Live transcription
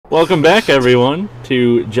Welcome back, everyone,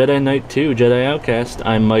 to Jedi Knight 2, Jedi Outcast.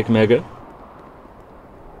 I'm Mike Mega.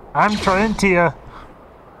 I'm Trientia.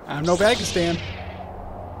 I'm Novakastand.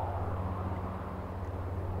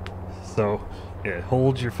 So, yeah,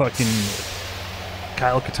 hold your fucking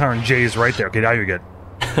Kyle Katarn and J's right there. Okay, now you're good.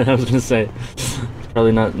 I was gonna say,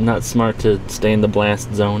 probably not smart to stay in the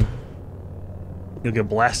blast zone. You'll get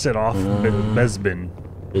blasted off Besbin.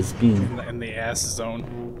 Besbin. In the ass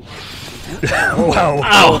zone. Wow.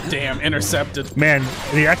 Oh, damn, intercepted. Man,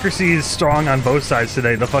 the accuracy is strong on both sides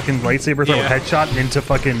today. The fucking lightsaber thermal headshot into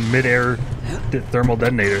fucking mid-air thermal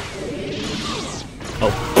detonator.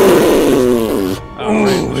 Oh.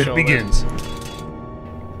 Ooh, it begins.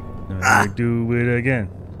 I do it again.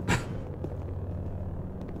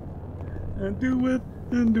 And do it,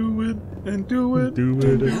 and do it, and do it. Do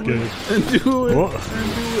it again. And do it, Oh.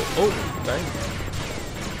 and do it. Oh, dang.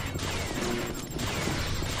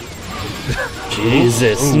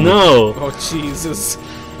 Jesus, no! Oh, Jesus.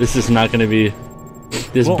 This is not gonna be.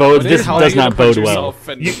 This Well, this How does do you not put bode well. yourself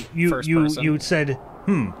in first person? You said,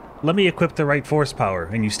 let me equip the right force power,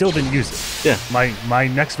 and you still didn't use it. Yeah. My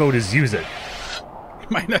next vote is use it.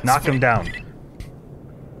 My next Knock him down.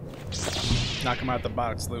 Knock him out the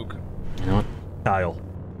box, Luke. You know what? Kyle.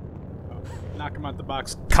 Knock him out the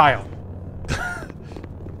box, Kyle.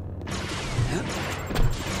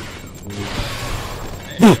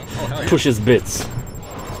 Oh, hell yeah. Push his bits.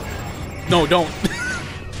 No, don't.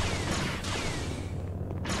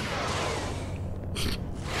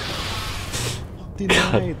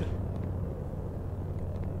 Denied.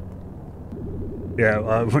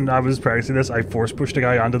 Yeah, when I was practicing this, I force pushed a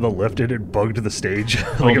guy onto the lift and it bugged the stage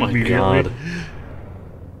Oh like my immediately. god.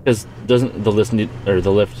 Because doesn't the lift need, or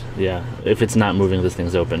the lift? Yeah. If it's not moving, this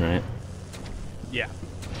thing's open, right? Yeah.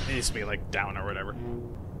 It needs to be, like, down or whatever.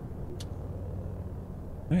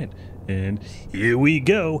 Right, and here we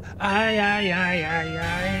go.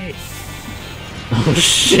 Aye. Oh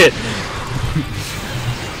shit!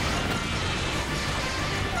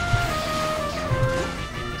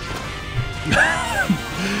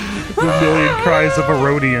 The million cries of a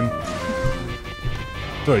Rodian.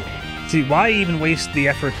 Look, see, why even waste the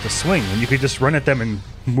effort to swing when you could just run at them and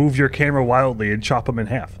move your camera wildly and chop them in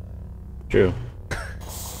half? True.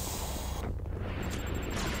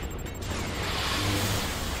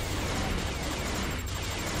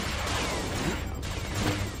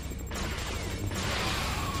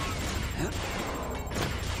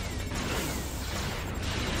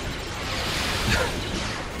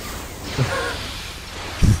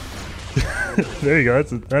 There you go.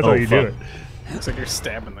 That's how you do it. Looks like you're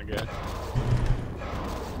stabbing the guy.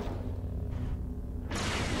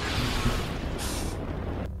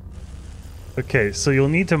 Okay, so you'll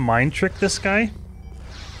need to mind trick this guy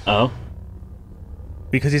Oh.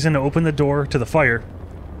 because he's going to open the door to the fire.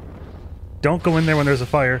 Don't go in there when there's a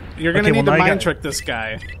fire. You're gonna Okay, need well, to now you mind got- trick this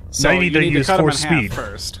guy. So Now you need to use cut him in force half speed.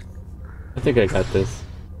 first. I think I got this.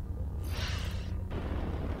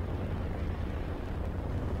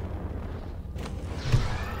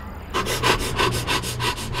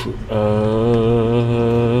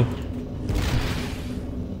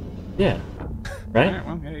 Yeah. Right? Alright,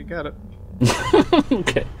 well, yeah, you got it.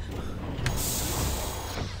 Okay.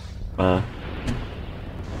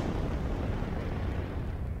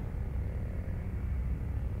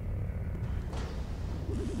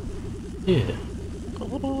 Yeah.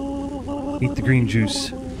 Eat the green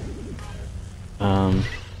juice.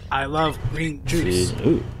 I love green juice.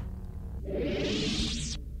 Ooh.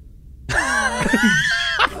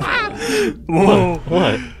 Whoa!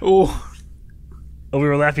 What? Oh, Oh, we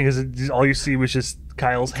were laughing because all you see was just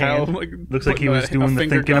Kyle's Kyle, hand. like, Looks like he putting was a doing the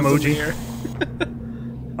finger thinking guns in emoji. the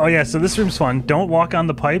air. Oh yeah, so this room's fun. Don't walk on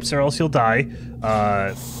the pipes or else you'll die.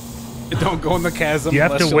 Don't go in the chasm. You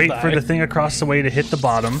have unless to you'll wait die. for the thing across the way to hit the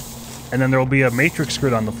bottom, and then there will be a matrix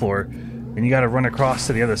grid on the floor, and you gotta run across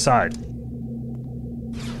to the other side.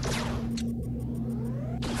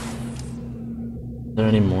 Is there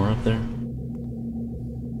any more up there?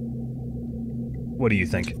 What do you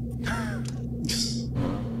think?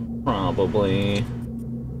 Probably.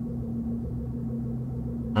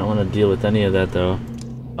 I don't want to deal with any of that, though.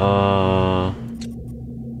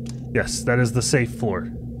 Yes, that is the safe floor.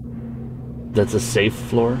 That's a safe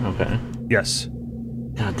floor? Okay. Yes.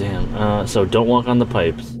 God damn. So don't walk on the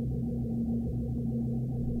pipes.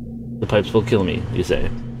 The pipes will kill me, you say?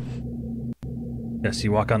 Yes,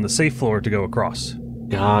 you walk on the safe floor to go across.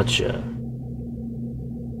 Gotcha.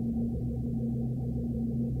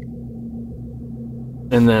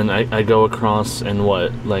 And then I go across and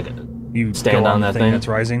what? Like, You stand go on the that thing thing? that's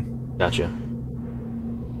rising. Gotcha.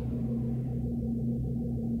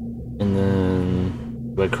 And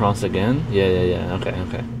then Do I cross again? Yeah. Okay.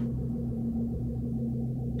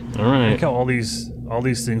 Alright. Look how all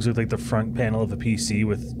these things look like the front panel of a PC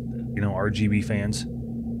with, you know, RGB fans.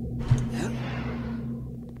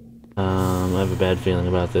 I have a bad feeling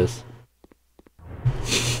about this.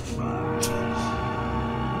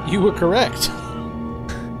 You were correct.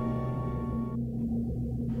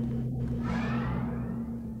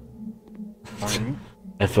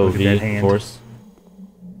 FOV force.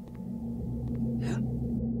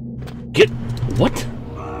 Get what?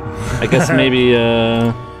 I guess maybe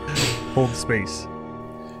Hold space.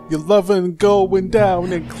 You're loving going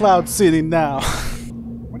down in Cloud City now.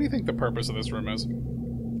 What do you think the purpose of this room is?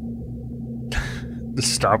 To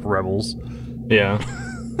stop rebels. yeah.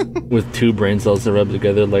 With 2 brain cells to rub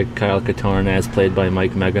together like Kyle Katarn as played by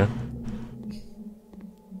Mike Mega.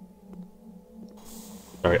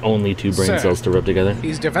 Sorry, only 2 brain Sir, cells to rub together.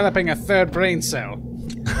 He's developing a 3rd brain cell.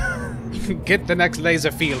 Get the next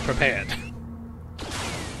laser field prepared.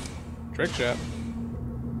 Trick shot.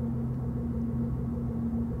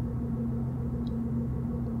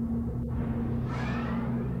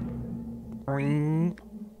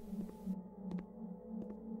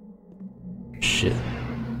 Shit.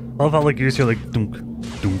 I love how like you just hear like dunk,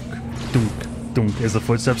 dunk, dunk, dunk as the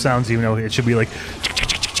footstep sounds, even though it should be like.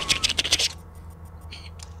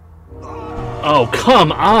 Oh,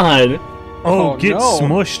 come on! Oh, get no.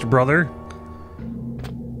 smushed, brother.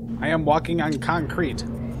 I am walking on concrete.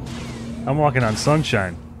 I'm walking on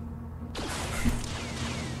sunshine.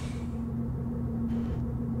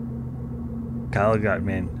 Kyle got,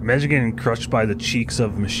 man. Imagine getting crushed by the cheeks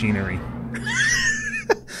of machinery.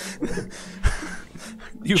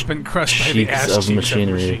 You've been crushed by the Cheeks ass of cheeks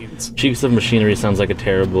Machinery. of machines. Cheeks of Machinery sounds like a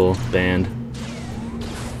terrible band.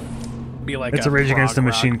 Be like It's a Rage Against the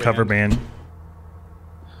prog Machine rock cover band.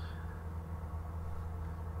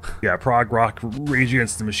 Yeah, prog rock Rage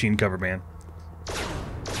Against the Machine cover band.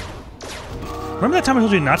 Remember that time I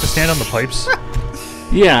told you not to stand on the pipes?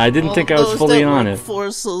 Yeah, I didn't think I was fully on it.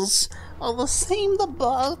 Forces are the same the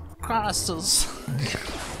bar crosses.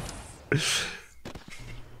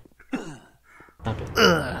 Stop it.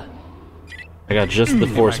 I got just the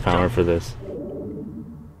force power for this.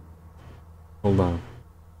 Hold on.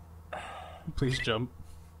 Please jump.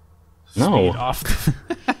 No. Speed off.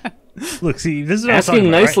 Look, see, this is what I'm Asking talking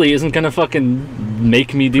about, nicely isn't gonna fucking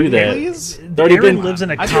make me do that. Aliens? It's already Aaron been lives in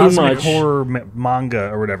a too cosmic much. horror manga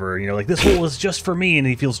or whatever. You know, like this hole is just for me, and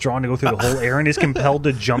he feels drawn to go through the hole. Aaron is compelled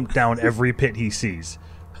to jump down every pit he sees.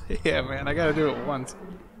 Yeah, man, I gotta do it once.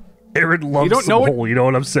 Aaron loves don't some know it- hole. You know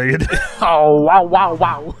what I'm saying? Oh,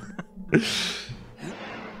 wow.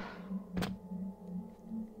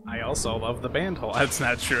 I also love the band hole. That's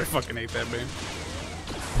not true. I fucking hate that band.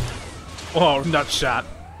 Oh, nut shot.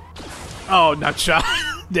 Oh, nut shot.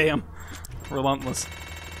 Damn. Relentless.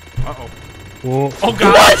 Uh-oh. Whoa. Oh,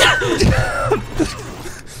 God.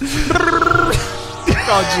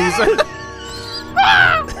 Oh, Jesus.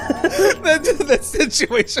 that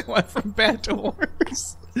situation went from bad to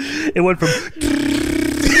worse. It went from to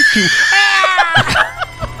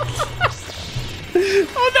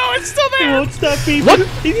Oh, no, it's still there. won't stop being. What? What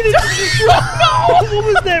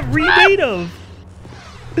was that remade of?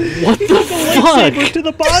 What the Lightsaber fuck? to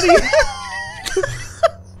the body.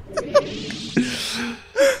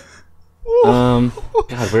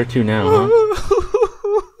 God, where to now, huh?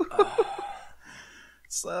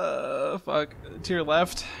 It's, fuck. To your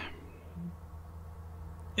left.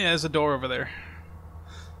 Yeah, there's a door over there.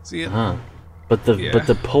 See it? Huh. But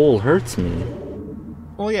the pole hurts me.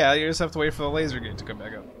 Well, yeah, you just have to wait for the laser gate to come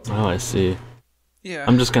back up. Oh, I see. Yeah.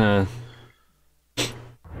 I'm just gonna.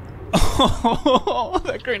 Oh,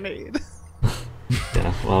 that grenade.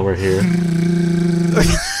 Yeah, while we're here.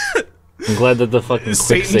 I'm glad that the fucking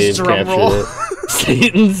quick Satan's save drum captured roll. it.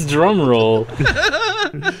 Satan's drum roll.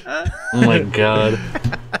 Oh my god.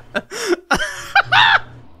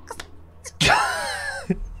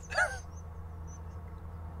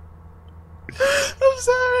 I'm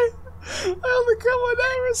sorry. I only come when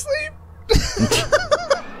I was asleep.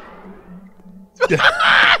 The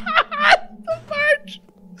march.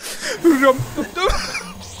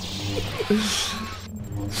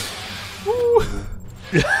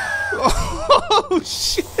 Oh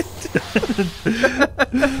shit!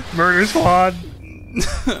 Murder squad.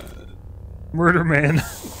 Murder man.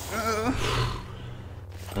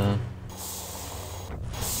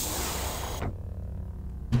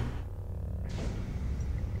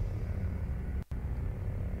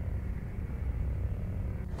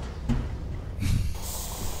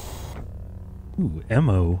 Ooh,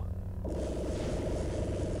 Mo.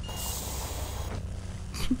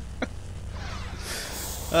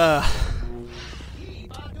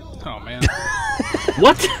 Oh man.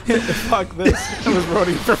 What? Fuck this. I was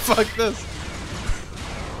voting for fuck this.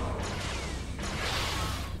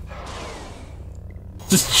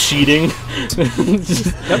 Just cheating.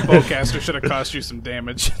 That bowcaster should have cost you some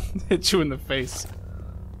damage. Hit you in the face.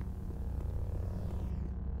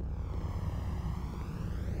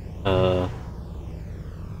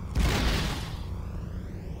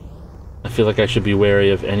 I feel like I should be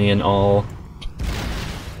wary of any and all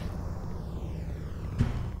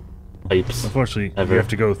pipes. Unfortunately, ever. you have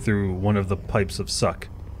to go through one of the pipes of suck.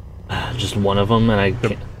 Just one of them, and I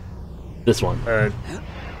can't. This one.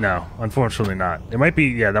 No, unfortunately not. It might be,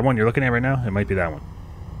 yeah, that one you're looking at right now. It might be that one.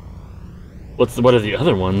 What are the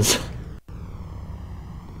other ones?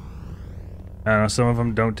 I don't know. Some of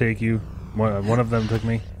them don't take you. One of them took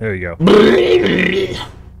me. There you go.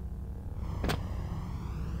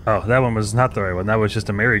 Oh, that one was not the right one. That was just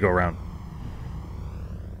a merry-go-round.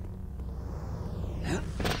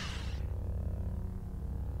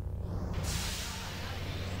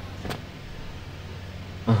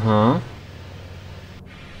 Uh-huh.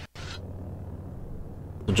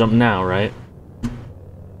 So jump now, right?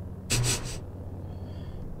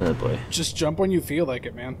 Oh boy. Just jump when you feel like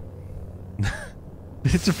it, man.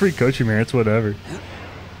 It's a free coaching, man. It's whatever.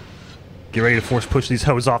 Get ready to force push these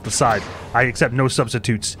hoes off the side. I accept no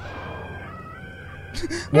substitutes.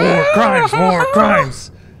 More crimes! More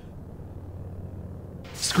crimes!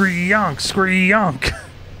 Scree-yonk! Scree-yonk!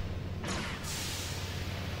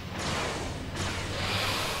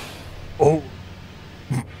 Oh.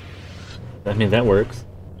 I mean, that works.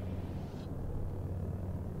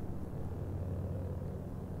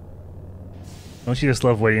 Don't you just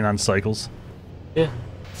love waiting on cycles? Yeah.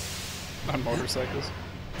 On motorcycles.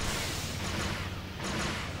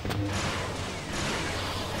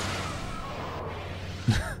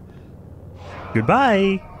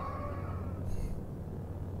 Goodbye!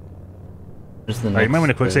 There's the Alright, you might want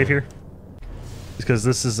to quick next, save here. Because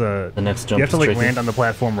this is a... The next jump you have to is like tricky. land on the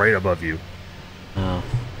platform right above you. Oh.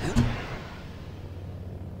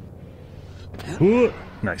 Ooh,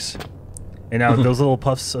 nice. And now those little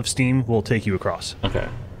puffs of steam will take you across. Okay.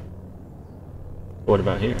 What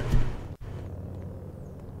about here?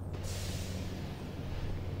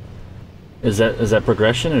 Is that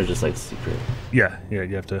progression or just like secret? Yeah,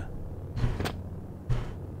 you have to...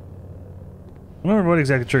 I don't remember what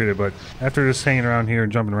exactly triggered it, but after just hanging around here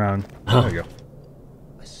and jumping around, there you go.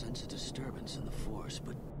 I sense a disturbance in the force,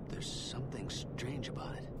 but there's something strange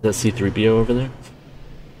about it. Is that C-3PO over there?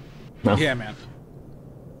 No. Yeah, man.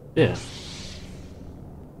 Yeah.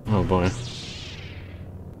 Oh boy.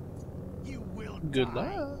 Good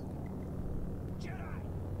luck.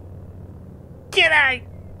 Jedi!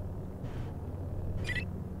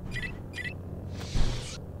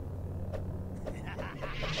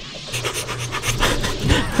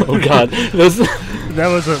 Oh god.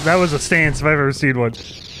 That was a stance if I've ever seen one.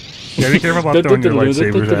 Yeah, be careful about throwing your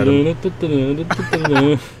lightsabers at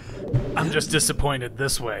him. I'm just disappointed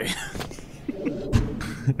this way.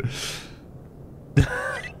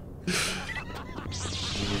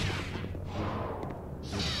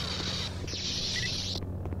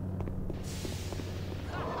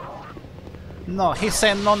 No, he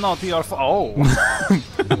said no to your Oh.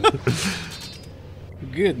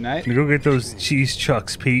 Good night. Go get those cheese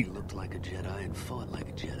chucks, Pete. He looked like a Jedi and fought like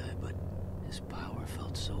a Jedi, but his power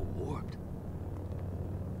felt so warped.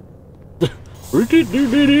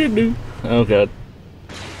 Oh god.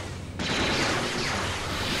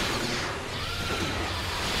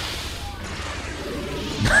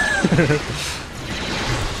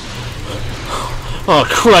 Oh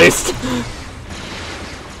Christ!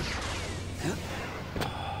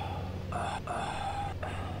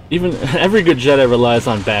 Even every good Jedi relies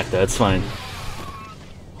on Bacta, it's fine.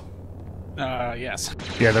 Yes.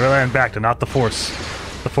 Yeah, they're relying back to not the Force.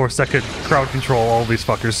 The Force that could crowd control all these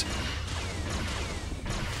fuckers.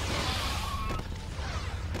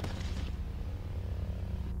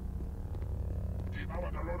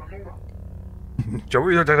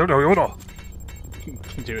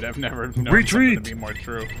 Dude, I've never known Retreat! something to be more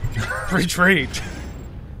true. Retreat!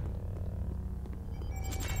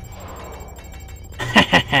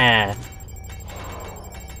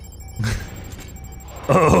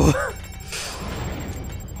 Oh.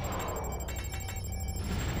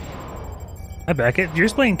 I back it. You're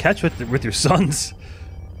just playing catch with your sons.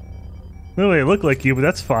 No way, it look like you, but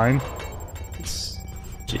that's fine.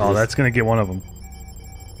 Oh, that's gonna get one of them.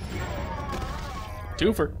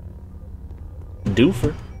 Twofer.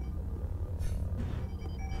 Doofer.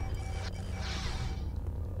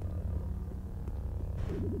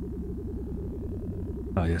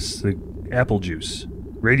 Oh yes, the apple juice,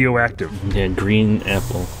 radioactive. Yeah, green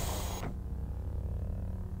apple.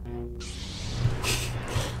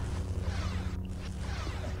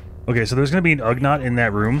 Okay, so there's gonna be an Ugnaught in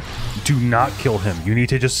that room. Do not kill him. You need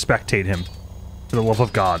to just spectate him. For the love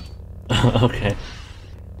of God. Okay.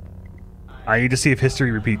 I need to see if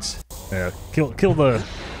history repeats. Kill the...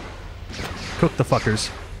 Cook the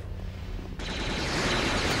fuckers.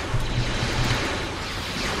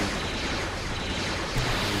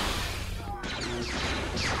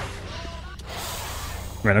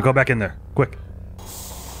 Right, now go back in there. Quick.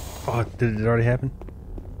 Oh, did it already happen?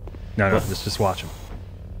 No, just watch him.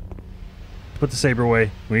 Put the saber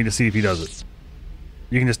away. We need to see if he does it.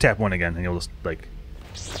 You can just tap one again and you'll just, like,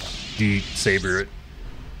 de-saber it.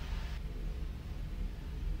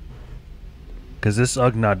 Because this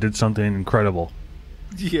Ugnaught did something incredible.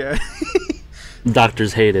 Yeah.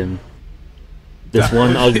 Doctors hate him. This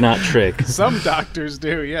one Ugnaught trick. Some doctors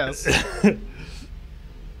do, yes.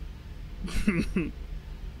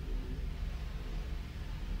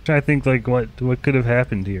 Trying to think, like, what could have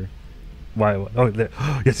happened here. Why? Oh, there.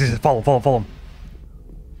 Yes, follow him.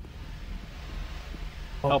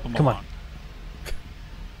 Oh, Help him come along. on.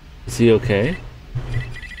 Is he okay?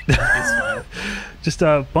 He's fine. Just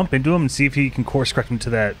bump into him and see if he can course correct him to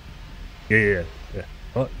that. Yeah.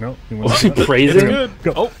 Oh, no. He wants Was he to- praising? Good.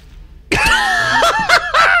 Go. Oh.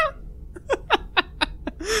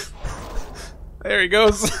 There he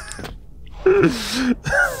goes.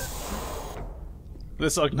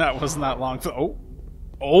 This Ugnaught was not long.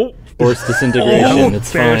 Oh, Forced disintegration.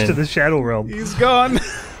 It's Bears fine. to the Shadow Realm. he's gone.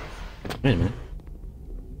 Wait a minute.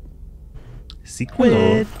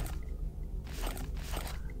 Sequid.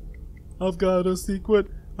 I've got a secret.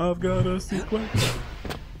 I've got a secret.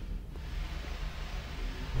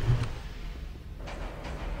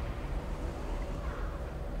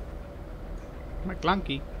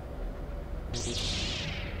 McClunky.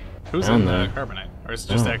 Who's I don't in the know. carbonite? Or is it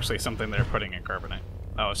just Oh. actually something they're putting in carbonite?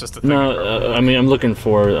 Oh, it's just a thing. No, in carbonite. I mean, I'm looking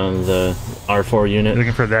for the R4 unit.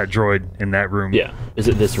 Looking for that droid in that room. Yeah. Is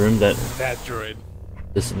it this room? That droid.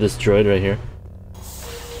 This droid right here?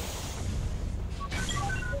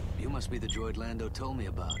 You must be the droid Lando told me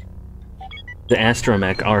about. The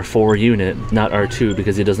Astromech R4 unit, not R2,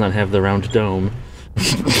 because he does not have the round dome.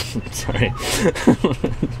 Sorry.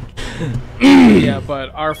 Yeah,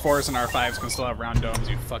 but R4s and R5s can still have round domes,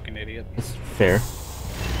 you fucking idiot. Fair.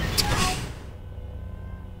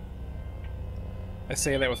 I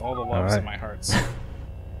say that with all the loves in my hearts.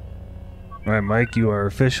 Alright, Mike, you are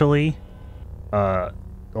officially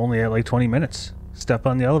only at like 20 minutes. Step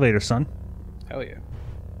on the elevator, son. Hell yeah.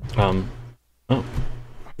 Oh.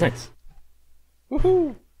 Nice.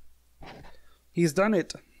 Woohoo! He's done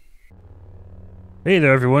it. Hey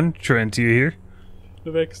there, everyone. Trientia here.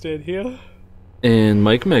 Novakastand here. And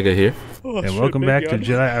Mike Mega here. Oh, And shit, welcome big back to gun.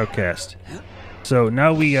 Jedi Outcast. So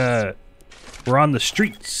now we're on the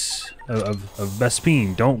streets of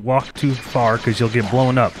Bespin. Don't walk too far because you'll get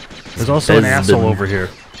blown up. There's also an Bespin. asshole over here.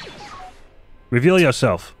 Reveal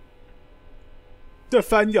yourself.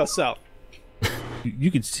 Defend yourself.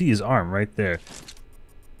 You can see his arm right there.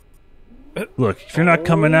 Look, if you're not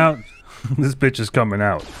coming out, this bitch is coming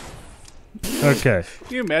out. Okay.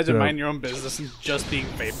 Can you imagine So- minding your own business and just being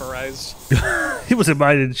vaporized? He wasn't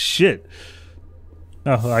minding shit.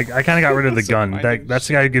 Oh, I kind of got rid of the Wasn't gun. minding That's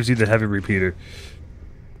the guy who gives you the heavy repeater.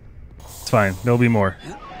 It's fine. There'll be more.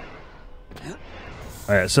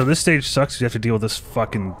 Alright, so this stage sucks. You have to deal with this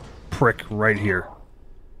fucking prick right here.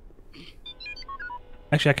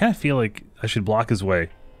 Actually, I kind of feel like I should block his way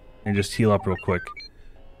and just heal up real quick.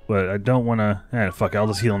 But I don't want to... fuck it, I'll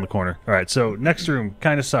just heal in the corner. Alright, so next room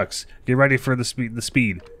kind of sucks. Get ready for the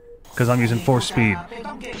speed. Because I'm using force speed.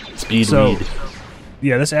 Speed So- weed.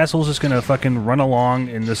 Yeah, this asshole's just gonna fucking run along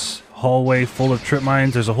in this hallway full of trip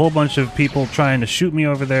mines. There's a whole bunch of people trying to shoot me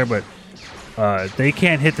over there, but they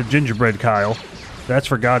can't hit the gingerbread Kyle. That's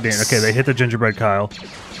for goddamn... Okay, they hit the gingerbread Kyle.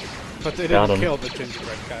 But they Got didn't him. kill the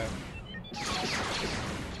gingerbread Kyle.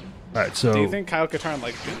 Alright, so... Do you think Kyle Katarn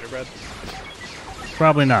likes gingerbread?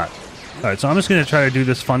 Probably not. Alright, so I'm just gonna try to do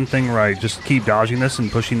this fun thing where I just keep dodging this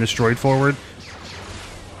and pushing this droid forward.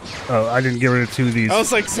 Oh, I didn't get rid of two of these. I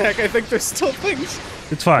was like, Zach, I think there's still things.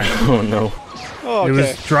 It's fine. Oh no. Oh, It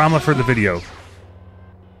okay. was drama for the video.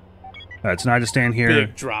 Alright, so now I just stand here.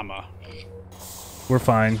 Big drama. We're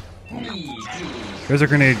fine. There's a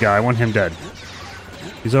grenade guy. I want him dead.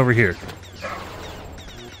 He's over here.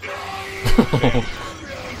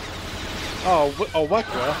 Oh, what,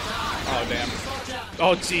 bro? Oh, damn.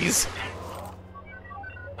 Oh, jeez.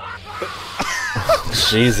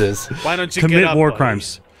 Jesus. Why don't you Commit get up, war buddy?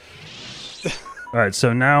 crimes. Alright,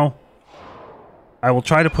 so now I will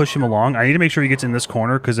try to push him along. I need to make sure he gets in this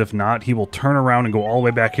corner, because if not, he will turn around and go all the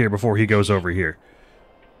way back here before he goes over here.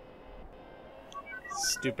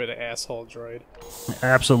 Stupid asshole droid.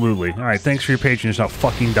 Absolutely. All right, thanks for your patronage. Now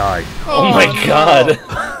fucking die. Oh my god.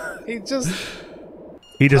 He just...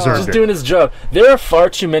 He deserved Just it. doing his job. There are far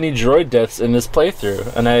too many droid deaths in this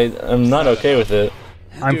playthrough, and I'm not okay with it.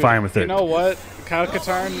 I'm Dude, fine with it. You know what? Kyle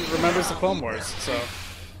Katarn remembers the Clone Wars, so...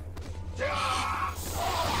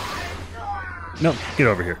 No, get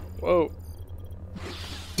over here. Whoa.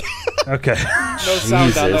 Okay. No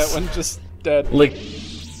sound on that Jesus. one, just dead. Like,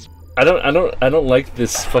 I don't like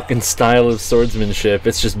this fucking style of swordsmanship.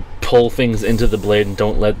 It's just pull things into the blade and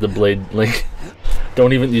don't let the blade, like,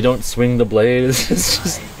 you don't swing the blade. It's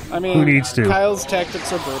just... I mean, Who needs to? Kyle's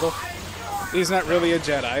tactics are brutal. He's not really a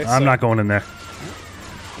Jedi, I'm so- not going in there.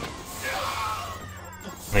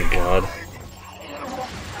 My god.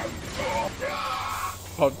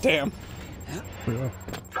 Oh, damn.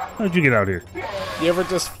 How'd you get out here? You ever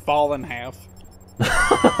just fall in half?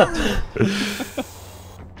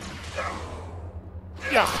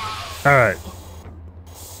 Yeah. Alright.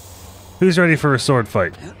 Who's ready for a sword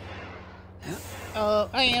fight?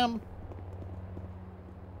 I am.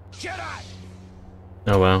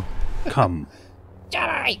 Oh wow. Come.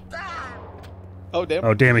 Jedi! Oh, damn.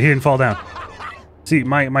 Oh, damn it, he didn't fall down. See,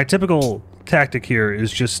 my typical tactic here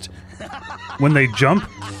is just... when they jump,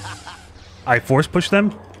 I force push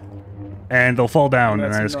them, and they'll fall down,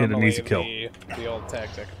 and I just get an easy kill. The old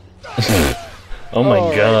tactic. Oh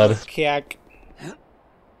my god. Kiak.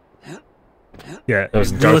 Yeah, That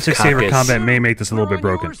was Darth realistic saber Caucus. combat may make this a little bit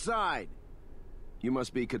We're on broken. your side. You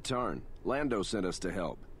must be Katarn. Lando sent us to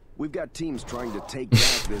help. We've got teams trying to take back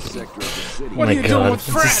this sector of the city. Oh my god.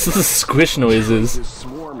 This is squish noises. is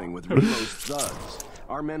swarming with remote thugs.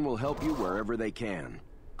 Our men will help you wherever they can.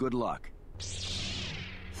 Good luck.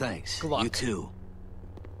 Thanks. luck. You too.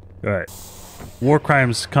 Alright. War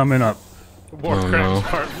crimes coming up. War Oh, Crimes no.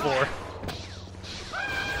 Part 4.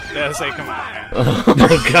 Yeah, say, come on, man. Oh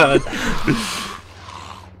my god.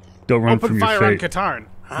 Don't run Open from your fire on fate. Katarn. Do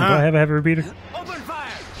I have a heavy repeater? Open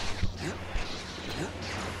fire!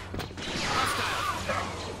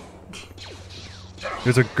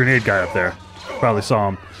 There's a grenade guy up there. Probably saw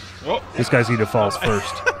him. Whoa. This guy's either falls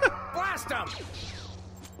first. Blast him!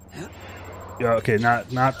 Yeah, okay,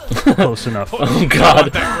 not close enough. Oh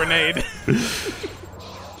god. That grenade.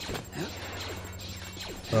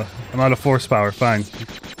 I'm out of force power, fine.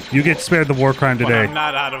 You get spared the war crime But today. I'm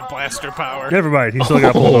not out of blaster power. Never mind, he still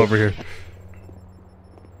got pulled Oh. over here.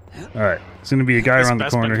 Alright, it's gonna be a guy This around the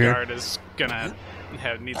corner here. guard is gonna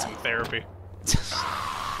need some therapy.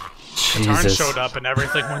 Tarn Jesus. showed up and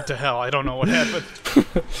everything went to hell. I don't know what happened.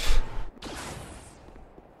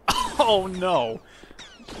 Oh no.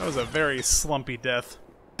 That was a very slumpy death.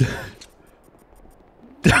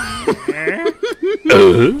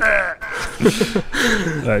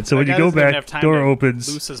 Alright, so when you That guy go doesn't even have back, time door to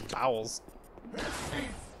opens. Loose his bowels.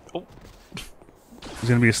 Oh, There's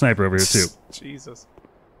gonna be a sniper over here too. Jesus.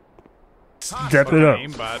 Step it up.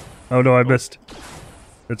 Aimbot. Oh no, I missed.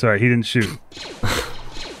 That's alright, he didn't shoot.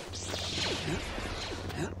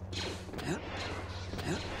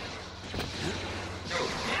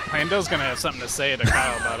 Lando's gonna have something to say to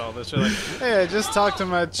Kyle about all this. You're like, hey, I just talked to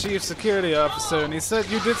my chief security officer, and he said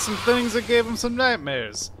you did some things that gave him some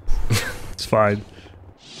nightmares. It's fine. I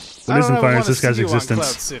It don't isn't ever fine, wanna it's this guy's see you on Cloud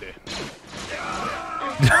existence. City.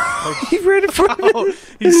 He ran in front of Oh, it.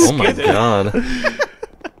 he's Oh my god.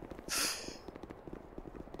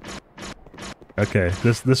 Okay,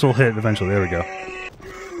 this will hit eventually. There we go.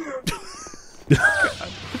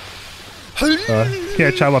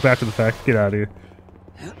 Can't chop up after the fact. Get out of here.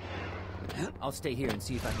 I'll stay here and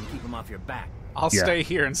see if I can keep him off your back. I'll Yeah. stay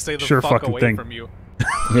here and stay the Sure fuck fucking away thing. from you.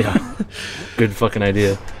 Yeah. Good fucking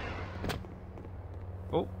idea.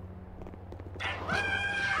 Oh.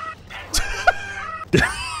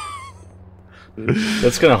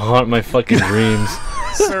 That's gonna haunt my fucking dreams.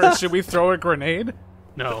 Sir, should we throw a grenade?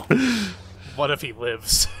 No. What if he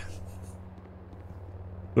lives?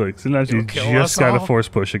 Look, sometimes you You'll kill just us gotta all? force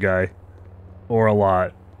push a guy. Or a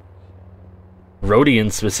lot.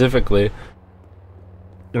 Rodians specifically.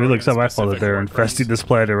 I mean, look, some my fault that specific they're war infesting this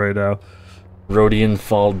planet right now. Rodian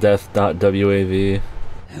fall death.wav.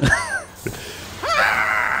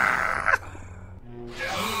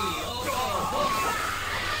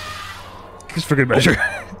 Just for good measure.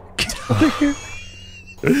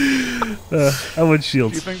 I would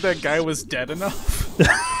shield. Do you think that guy was dead enough?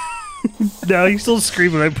 No, he's still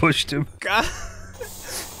screaming. I pushed him. God.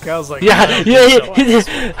 Kyle's like, Yeah, "I don't yeah, think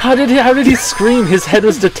so." yeah. How did he scream? His head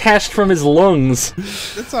was detached from his lungs.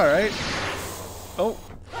 It's alright. Oh.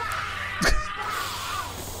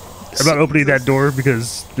 I'm not opening that door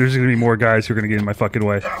because there's gonna be more guys who are gonna get in my fucking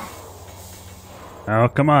way. Oh,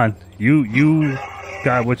 come on. You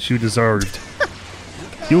got what you deserved.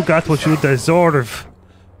 You got what you deserve.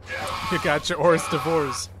 You got your Oris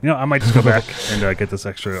divorce. You know, I might just go back and get this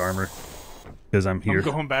extra armor. Because I'm here. I'm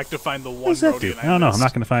going back to find the one What does that do? Rodian I don't know. I'm missed.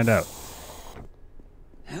 not going to find out.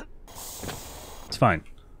 It's fine.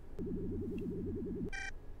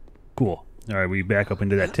 Cool. Alright, we back up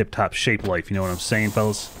into that tip-top shape life. You know what I'm saying,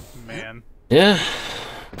 fellas? Man. Yeah.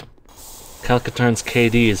 Calcatarn's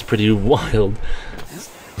KD is pretty wild.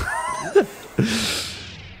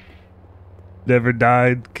 Never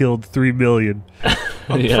died, killed 3 million.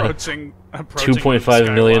 Yeah. Approaching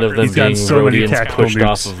 2.5 million of them He's got being so many Rodians tactical pushed nukes.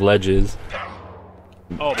 off of ledges.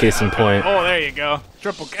 Oh, Case in point. Oh, there you go.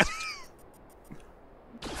 Triple kill.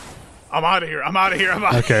 I'm out of here. I'm out of here. I'm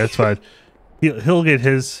out. Okay, that's fine. He'll get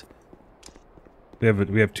his. We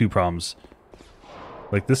have 2 problems.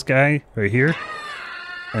 Like this guy right here,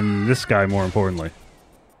 and this guy more importantly.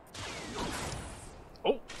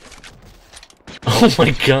 Oh. Oh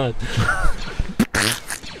my god.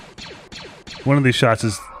 One of these shots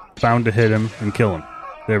is bound to hit him and kill him.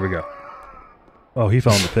 There we go. Oh, he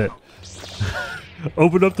fell in the pit.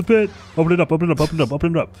 Open up the pit. Open it up. Open it up. Open it up.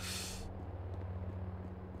 Open it up.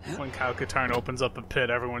 When Kyle Katarn opens up a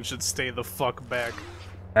pit, everyone should stay the fuck back.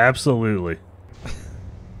 Absolutely.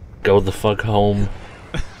 Go the fuck home.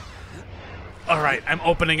 Alright, I'm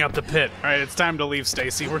opening up the pit. Alright, it's time to leave,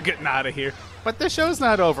 Stacy. We're getting out of here. But the show's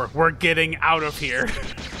not over. We're getting out of here.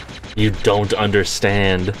 You don't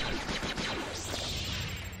understand.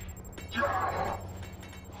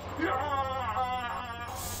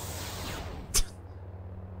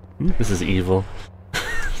 This is evil.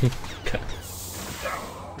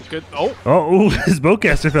 Good. Oh, Oh, his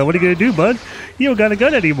bowcaster fell. What are you gonna do, bud? You don't got a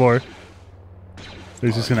gun anymore.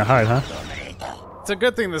 He's just gonna hide, huh? it's a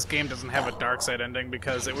good thing this game doesn't have a dark side ending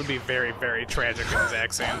because it would be very, very tragic in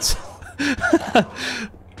Zack's hands.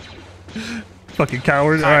 Fucking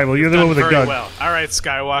coward. Alright, well, you're the one with a gun. Well. Alright,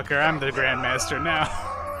 Skywalker, I'm the Grandmaster now.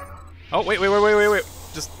 Oh, wait.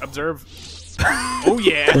 Just observe. Oh,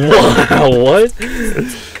 yeah. Wow, what?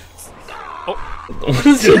 Oh, What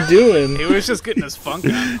is he doing? he was just getting his funk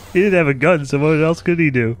on. He didn't have a gun, so what else could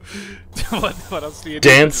he do? What else do you do?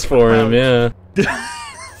 Dance for him, yeah.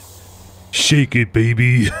 Shake it,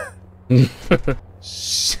 baby.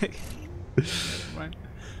 Shit.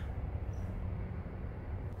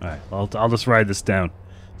 Alright, I'll just ride this down.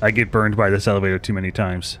 I get burned by this elevator too many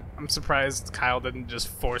times. I'm surprised Kyle didn't just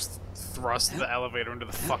force thrust the elevator into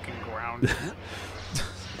the fucking ground.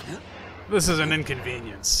 This is an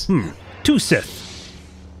inconvenience. 2 Sith.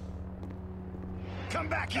 Come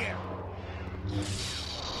back here.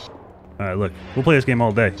 Alright, look. We'll play this game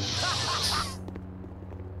all day.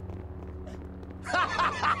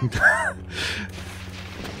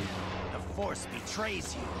 The Force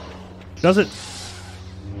betrays you. Does it?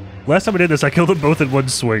 Last time I did this, I killed them both in one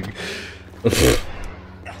swing.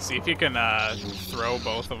 See if you can throw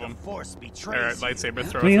both of them. Force Or betrays you. lightsaber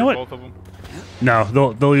throw You know through what? both of them.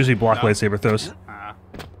 No, they'll usually block No? lightsaber throws.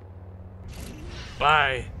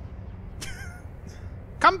 Bye.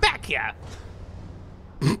 Come back here.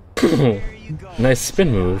 Nice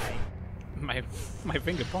spin move. My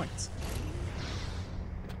finger points.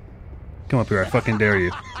 Come up here, I fucking dare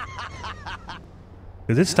you.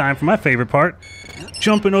 Because it's time for my favorite part.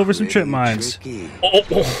 Jumping over some trip mines.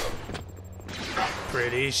 Oh.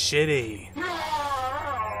 Pretty shitty.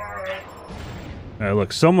 Alright,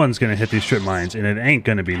 look, someone's gonna hit these trip mines, and it ain't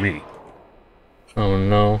gonna be me. Oh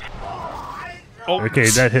no. Oh, Okay,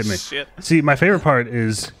 that hit me. Shit. See, my favorite part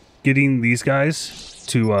is getting these guys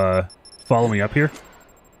to follow me up here.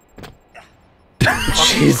 Great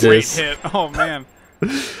Jesus. hit. Oh man,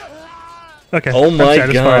 Okay. Oh I'm my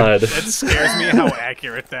satisfied. god. that scares me how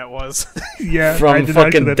accurate that was. Yeah, I From did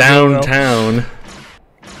not do fucking that very well. downtown.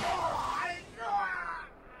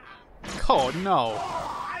 Oh no.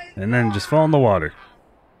 And then just fall in the water.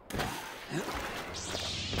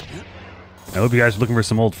 I hope you guys are looking for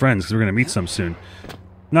some old friends, because we're gonna meet some soon.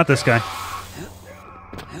 Not this guy.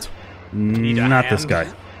 Need a Not this hand?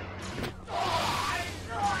 guy.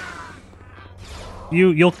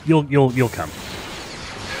 You'll come.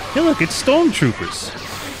 Hey, look, it's stormtroopers.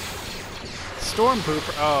 Storm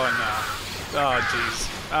pooper. Oh no. Oh jeez.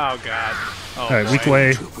 Oh god. Oh, All right, boy. which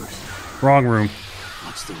way? Wrong room.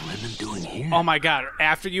 What's the women doing here? Oh my god.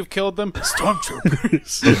 After you've killed them,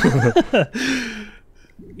 stormtroopers.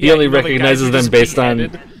 He only you know the guys recognizes who them just based on.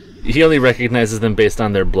 beheaded? He only recognizes them based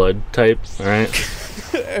on their blood type. All right.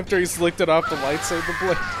 After he slicked it off the lightsaber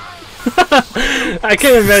blade. I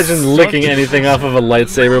can't imagine licking anything off of a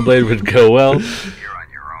lightsaber blade would go well.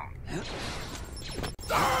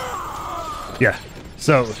 Yeah.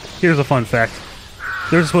 So here's a fun fact.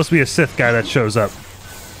 There's supposed to be a Sith guy that shows up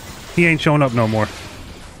He ain't showing up no more.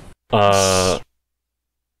 Just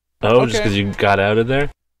because you got out of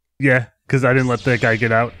there? Yeah, because I didn't let that guy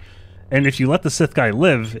get out. And if you let the Sith guy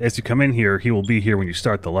live, as you come in here, he will be here when you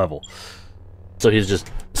start the level. So he's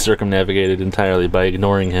just circumnavigated entirely by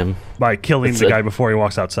ignoring him. By killing the guy before he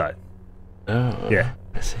walks outside. Oh. Yeah.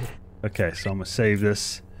 I see. Okay, so I'm going to save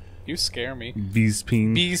this. You scare me.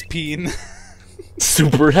 Beespeen. Beespeen.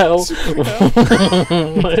 Super hell? Super hell?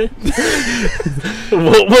 What?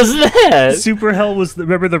 What was that? Super hell was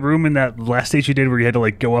remember the room in that last stage you did where you had to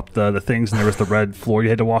like go up the things and there was the red floor you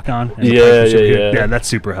had to walk on? And Yeah. Yeah, that's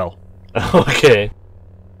super hell. Okay.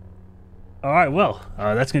 Alright, well,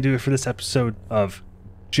 that's going to do it for this episode of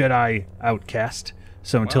Jedi Outcast.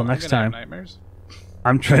 So until next time, nightmares.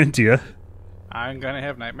 I'm Trientia. I'm gonna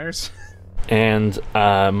have nightmares. And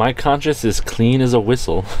my conscience is clean as a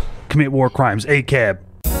whistle. Commit war crimes, ACAB.